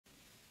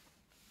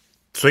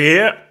So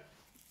yeah,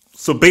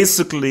 so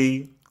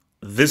basically,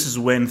 this is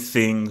when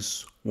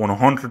things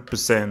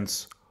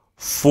 100%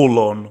 full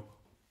on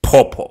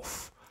pop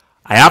off.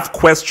 I have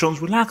questions.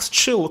 Relax,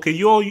 chill. Okay,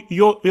 you're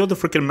the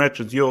freaking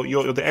merchants.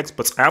 You're the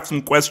experts. I have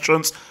some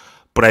questions,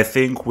 but I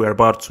think we're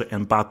about to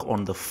embark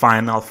on the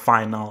final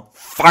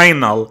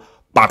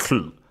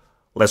battle.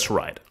 Let's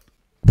ride.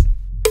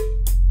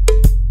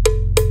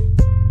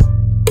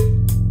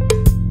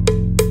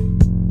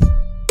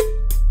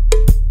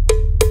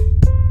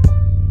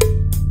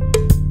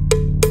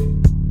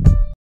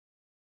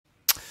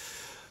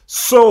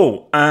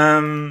 So,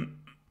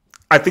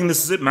 I think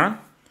this is it, man.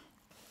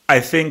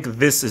 I think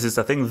this is it.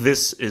 I think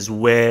this is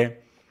where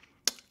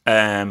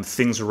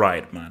things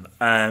ride,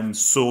 man.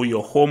 So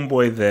your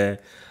homeboy there,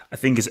 I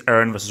think is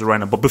Eren versus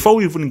Reiner. But before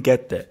we even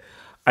get there,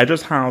 I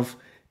just have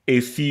a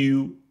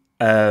few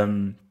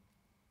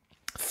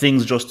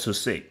things just to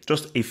say.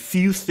 Just a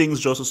few things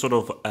just to sort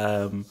of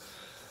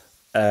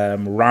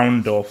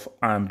round off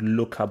and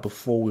look at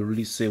before we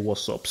really say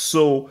what's up.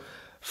 So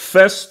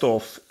first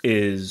off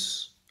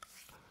is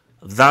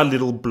that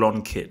little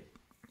blonde kid.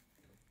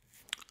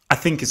 I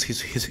think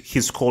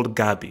he's called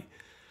Gabi.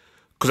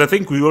 Because I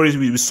think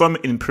we saw him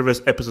in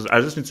previous episodes.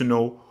 I just need to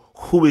know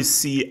who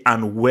is he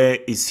and where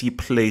is he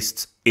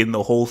placed in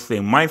the whole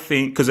thing. My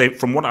thing, because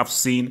from what I've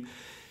seen,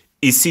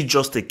 is he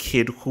just a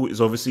kid who is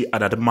obviously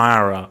an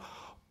admirer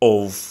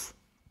of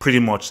pretty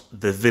much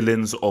the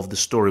villains of the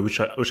story,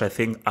 which I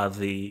think are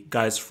the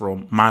guys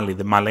from Mali,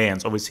 the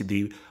Malayans. Obviously,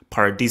 the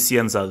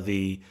Paradisians are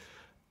the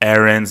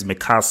Erens,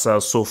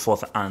 Mikasa, so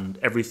forth, and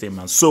everything,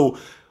 man. So,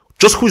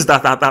 just who is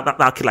that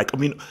kid? Like, I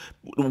mean,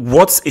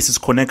 what is his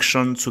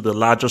connection to the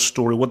larger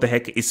story? What the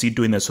heck is he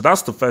doing there? So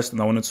that's the first thing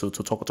I wanted to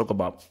talk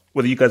about.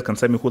 Whether you guys can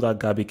tell me who that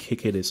Gabi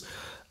kid is.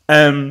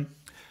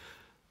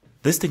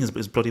 This thing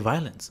is bloody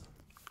violence.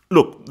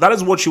 Look, that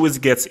is what you always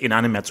get in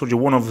anime. I told you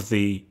one of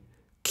the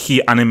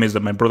key animes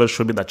that my brother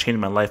showed me that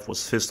changed my life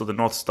was Fist of the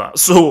North Star.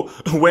 So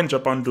when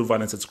Japan do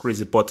violence, it's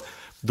crazy. But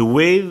the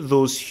way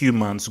those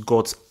humans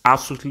got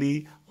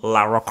absolutely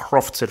Lara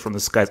Crofted from the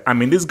skies. I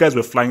mean, these guys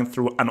were flying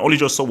through and all you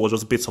just saw was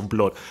just bits of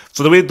blood.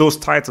 So the way those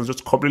titans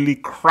just completely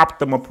crapped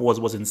them up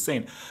was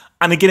insane.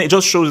 And again, it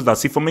just shows that,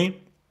 see, for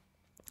me,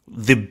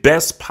 the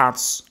best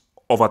parts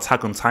of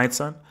Attack on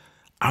Titan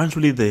aren't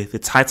really the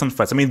Titan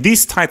fights. I mean,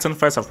 these Titan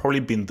fights have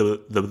probably been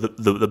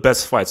the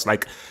best fights.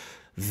 Like,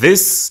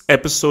 this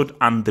episode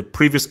and the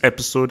previous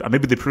episode, and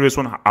maybe the previous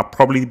one, have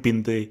probably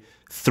been the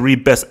three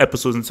best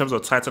episodes in terms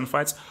of Titan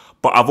fights.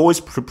 But I've always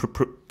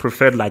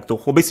preferred, like, the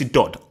whole, basically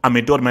Dod. I'm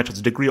a Dod match,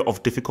 the degree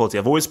of difficulty.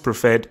 I've always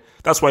preferred,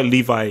 that's why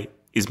Levi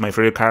is my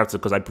favorite character,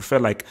 because I prefer,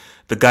 like,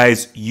 the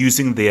guys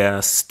using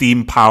their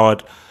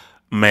steam-powered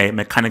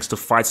mechanics to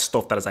fight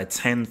stuff that is like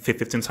 10,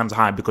 15 times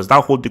higher, because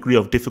that whole degree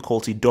of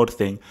difficulty Dod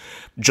thing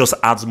just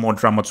adds more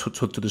drama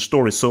to the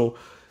story. So,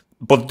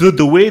 but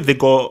the way they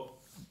got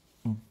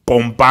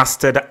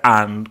bombasted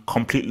and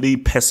completely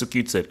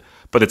persecuted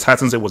but the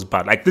Titans, it was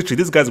bad. Like, literally,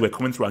 these guys were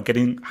coming through and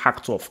getting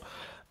hacked off.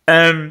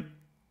 Eren.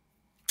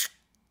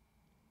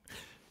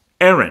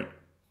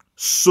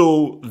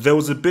 So there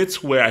was a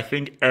bit where I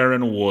think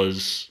Eren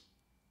was...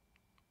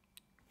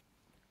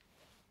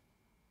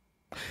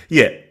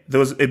 Yeah, there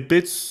was a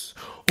bit...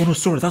 Oh, no,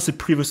 sorry, that's the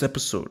previous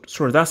episode.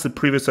 Sorry, that's the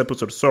previous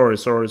episode. Sorry.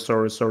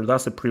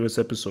 That's the previous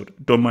episode.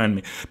 Don't mind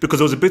me. Because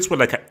there was a bit where,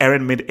 like,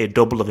 Eren made a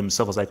double of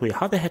himself. I was like, wait,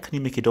 how the heck can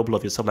you make a double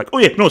of yourself? Like, oh,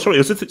 yeah, no, sorry,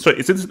 it's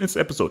in this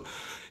episode.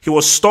 He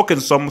was stuck in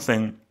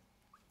something,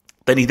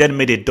 then he then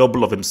made a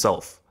double of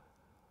himself.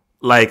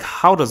 Like,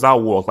 how does that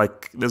work?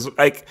 Like, is it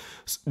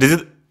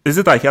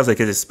that he has, like,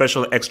 a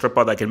special extra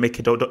part that can make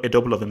a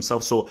double of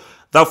himself? So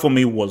that, for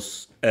me,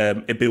 was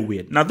a bit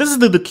weird. Now, this is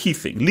the key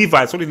thing.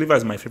 Levi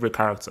is my favorite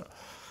character.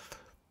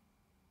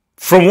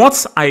 From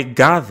what I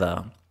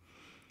gather,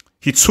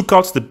 he took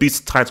out the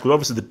Beast Titan, because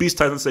obviously the Beast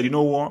Titan said, you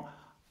know what?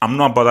 I'm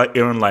not about that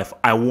Eren life.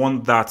 I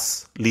want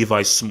that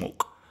Levi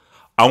smoke.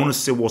 I want to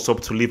say what's up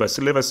to Levi.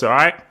 So Levi said, all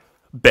right,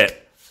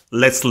 bet.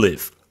 Let's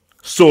live.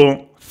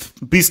 So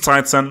Beast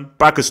Titan,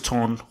 back is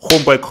turned.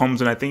 Homeboy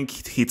comes in. I think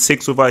he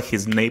takes over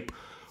his nape,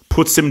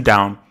 puts him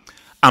down.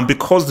 And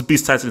because the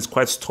Beast Titan is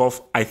quite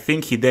tough, I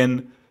think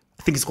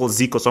it's called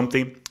Zeke or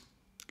something.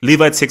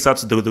 Levi takes out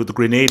the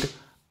grenade,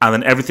 and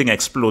then everything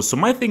explodes. So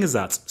my thing is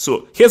that,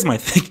 so here's my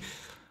thing.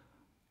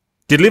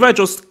 Did Levi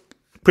just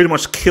pretty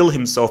much kill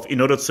himself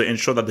in order to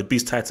ensure that the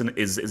Beast Titan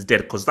is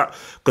dead? Because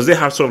they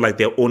have sort of like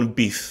their own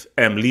beef,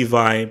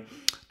 Levi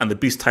and the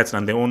Beast Titan,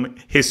 and their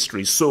own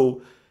history.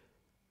 So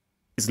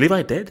is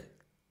Levi dead?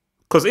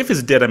 Because if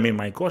he's dead, I mean,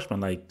 my gosh,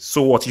 man, like,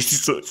 so what?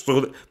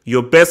 So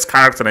your best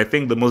character, and I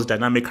think the most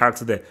dynamic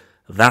character there,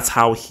 that's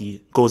how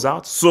he goes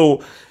out.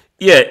 So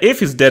yeah, if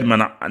he's dead, man,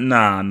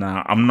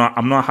 nah, I'm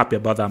not happy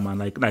about that, man.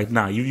 Like,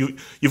 nah,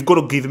 you've got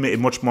to give him a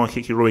much more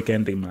heroic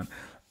ending, man.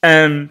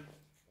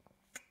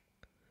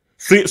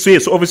 So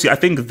obviously, I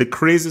think the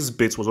craziest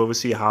bit was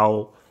obviously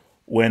how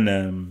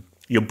when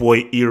your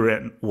boy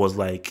Eren was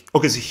like,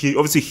 okay, so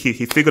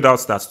he figured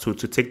out that to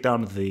take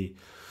down the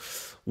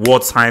war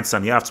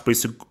titan. You have to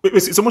basically,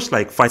 it's almost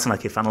like fighting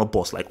like a final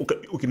boss. Like, okay,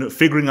 you know,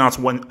 figuring out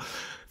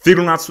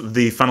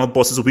the final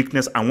boss's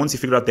weakness, and once you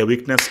figure out their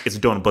weakness, it's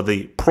done. But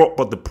the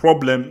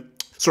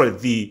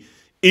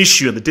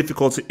issue and the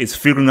difficulty is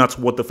figuring out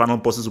what the final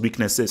boss's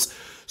weakness is.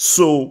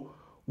 So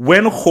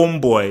when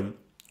Homeboy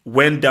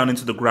went down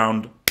into the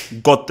ground,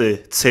 got the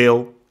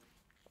tail,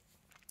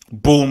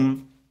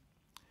 boom,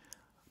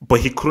 but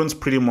he couldn't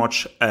pretty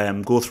much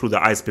go through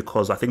the ice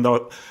because I think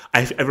that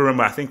I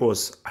remember, I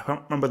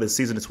don't remember the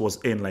season it was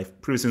in,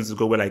 like previous seasons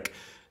ago, where like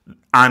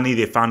Annie,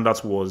 they found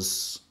out,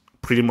 was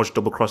pretty much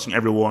double crossing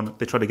everyone.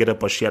 They tried to get her,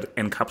 but she had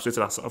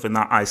encapsulated herself in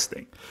that ice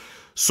thing.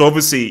 So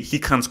obviously he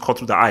can't cut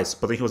through the ice,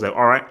 but then he was like,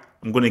 all right,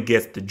 I'm going to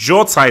get the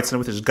jaw titan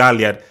with his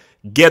Galliard,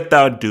 get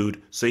that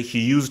dude. So he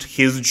used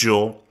his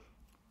jaw.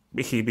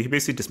 He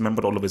basically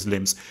dismembered all of his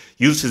limbs,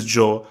 used his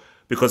jaw,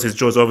 because his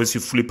jaw is obviously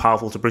fully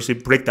powerful to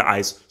basically break the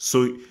ice.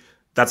 So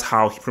that's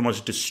how he pretty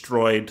much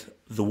destroyed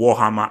the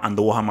Warhammer and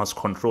the Warhammer's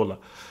controller.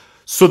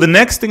 So the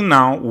next thing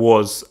now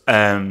was,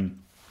 so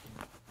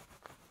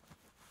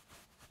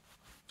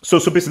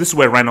basically this is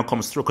where Reiner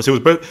comes through, because he was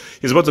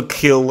about to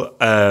kill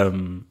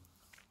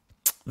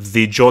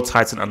the Jaw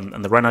Titan,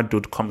 and the Reiner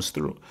dude comes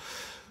through.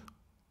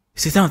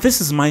 See, now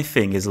this is my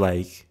thing, is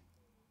like,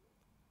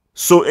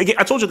 so again,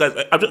 I told you guys,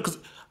 because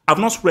I've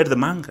not read the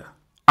manga.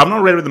 I've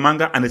not read the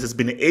manga, and it has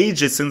been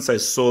ages since I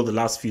saw the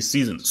last few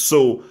seasons.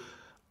 So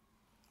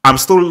I'm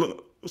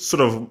still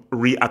sort of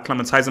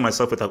reacclimatizing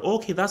myself with like,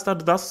 okay, that's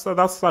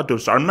that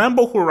dude. So I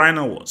remember who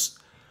Reiner was.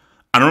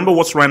 I remember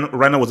what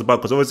Reiner was about,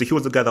 because obviously he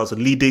was the guy that was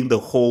leading the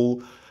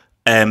whole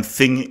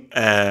thing,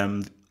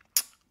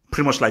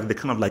 pretty much like the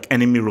kind of like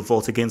enemy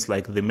revolt against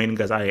like the main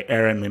guys,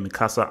 Eren,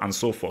 Mikasa, and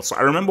so forth. So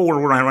I remember what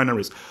Reiner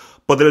is.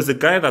 But there is a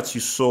guy that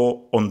you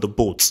saw on the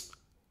boat,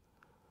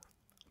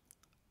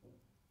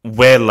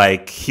 where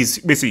like he's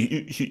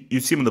basically, you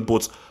see him on the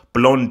boat,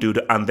 blonde dude,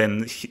 and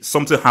then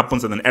something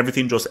happens, and then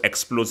everything just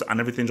explodes,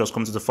 and everything just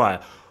comes to the fire.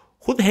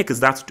 Who the heck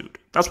is that dude?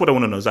 That's what I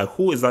want to know. Is like,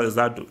 who is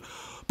that dude?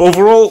 But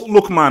overall,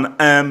 look,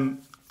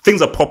 man,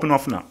 things are popping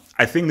off now.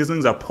 I think these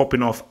things are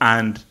popping off,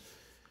 and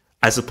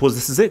I suppose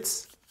this is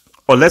it.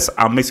 Unless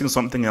I'm missing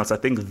something else, I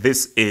think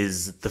this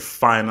is the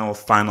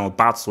final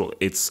battle.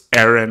 It's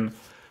Eren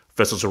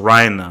versus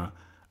Reiner,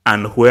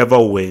 and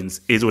whoever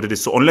wins is what it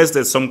is. So unless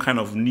there's some kind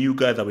of new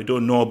guy that we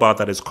don't know about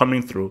that is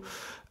coming through,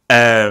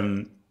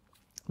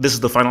 this is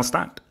the final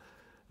stand.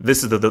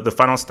 This is the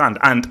final stand.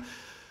 And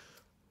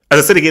as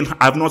I said again,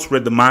 I've not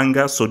read the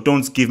manga, so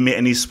don't give me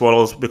any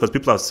spoilers, because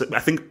people have said, I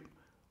think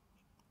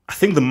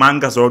the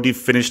manga's already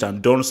finished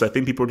and done, so I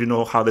think people already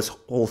know how this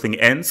whole thing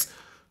ends.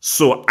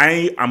 So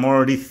I am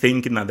already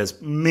thinking that there's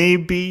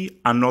maybe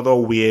another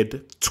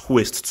weird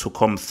twist to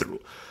come through.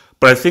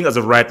 But I think as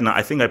of right now,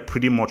 I think I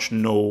pretty much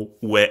know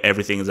where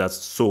everything is at.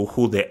 So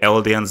who the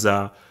Eldians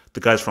are, the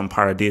guys from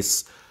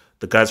Paradise,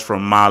 the guys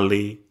from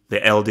Mali,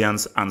 the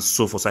Eldians, and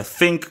so forth. So I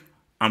think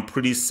I'm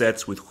pretty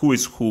set with who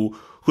is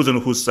who's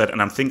on whose side,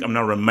 and I'm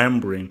now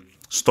remembering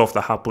stuff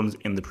that happened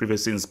in the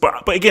previous scenes.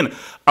 But again,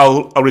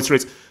 I'll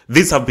reiterate,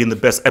 these have been the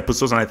best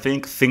episodes, and I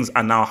think things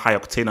are now high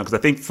octane, because I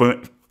think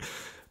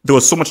there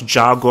was so much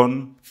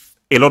jargon,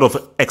 a lot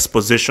of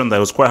exposition that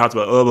was quite hard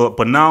to,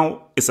 but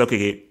now it's like,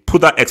 okay,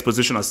 put that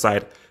exposition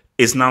aside.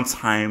 It's now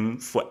time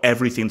for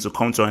everything to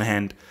come to an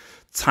end,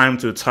 time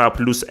to tie up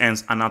loose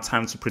ends, and now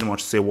time to pretty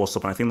much say what's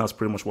up. And I think that's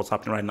pretty much what's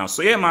happening right now.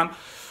 So yeah, man,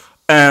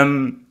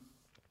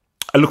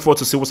 I look forward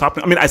to see what's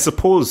happening. I mean, I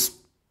suppose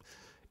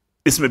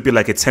this may be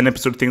like a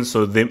 10-episode thing,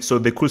 so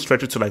they could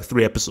stretch it to like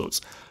 3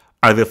 episodes.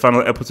 And the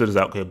final episode is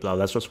like, okay, blah,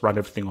 let's just round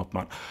everything up,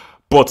 man.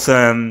 But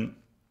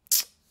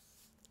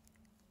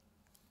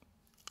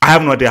I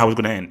have no idea how it's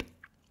going to end.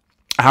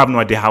 I have no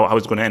idea how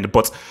it's going to end.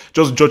 But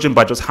just judging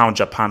by just how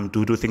Japan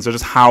do things, or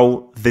just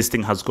how this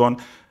thing has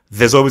gone,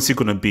 there's obviously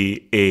going to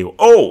be a,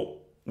 oh,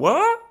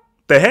 what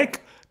the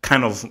heck,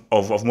 kind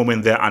of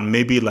moment there, and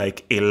maybe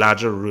like a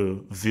larger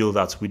reveal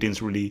that we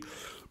didn't really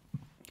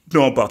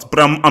know about. But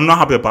I'm not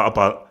happy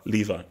about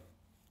Levi.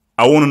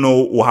 I want to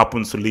know what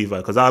happens to Levi,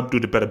 because that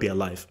dude better be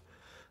alive.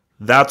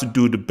 That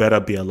dude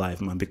better be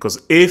alive, man.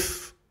 Because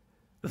if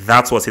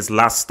that was his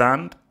last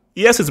stand,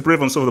 yes, it's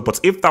brave and so forth, but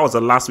if that was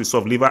the last we saw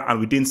of Levi and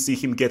we didn't see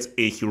him get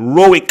a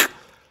heroic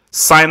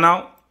sign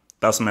out,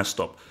 that's messed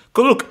up.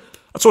 Because look,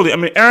 I told you, I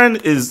mean,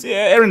 Eren is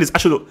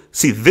actually,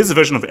 see, this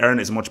version of Eren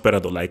is much better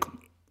though, like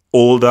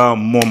older,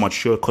 more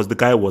mature, because the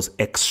guy was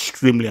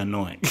extremely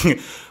annoying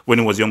when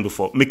he was young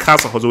before.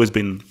 Mikasa has always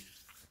been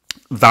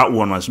that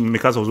one, man.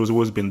 Mikasa has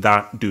always been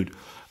that dude.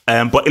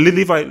 But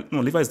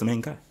Levi is the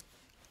main guy.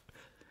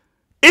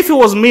 If it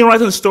was me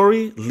writing the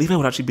story, Levi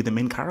would actually be the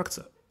main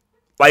character.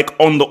 Like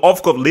on the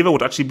off-cuff, Levi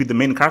would actually be the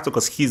main character,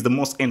 because he's the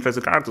most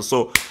interesting character.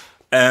 So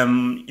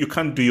you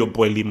can't do your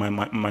boy Levi,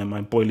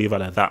 my boy Levi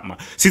like that, man.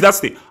 See,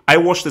 that's the, I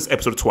watched this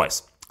episode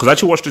twice, because I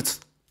actually watched it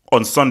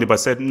on Sunday, but I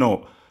said,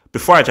 no,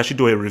 before I actually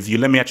do a review,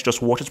 let me actually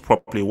just watch it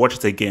properly, watch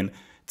it again,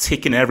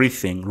 take in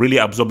everything, really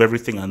absorb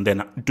everything, and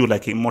then do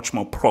like a much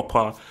more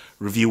proper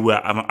review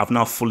where I've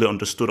now fully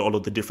understood all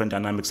of the different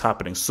dynamics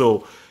happening.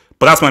 So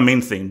But that's my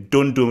main thing.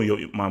 Don't do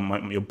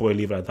your boy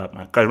leave like that,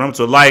 man. Guys, remember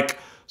to like,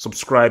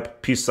 subscribe,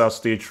 peace out,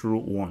 stay true,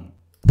 one.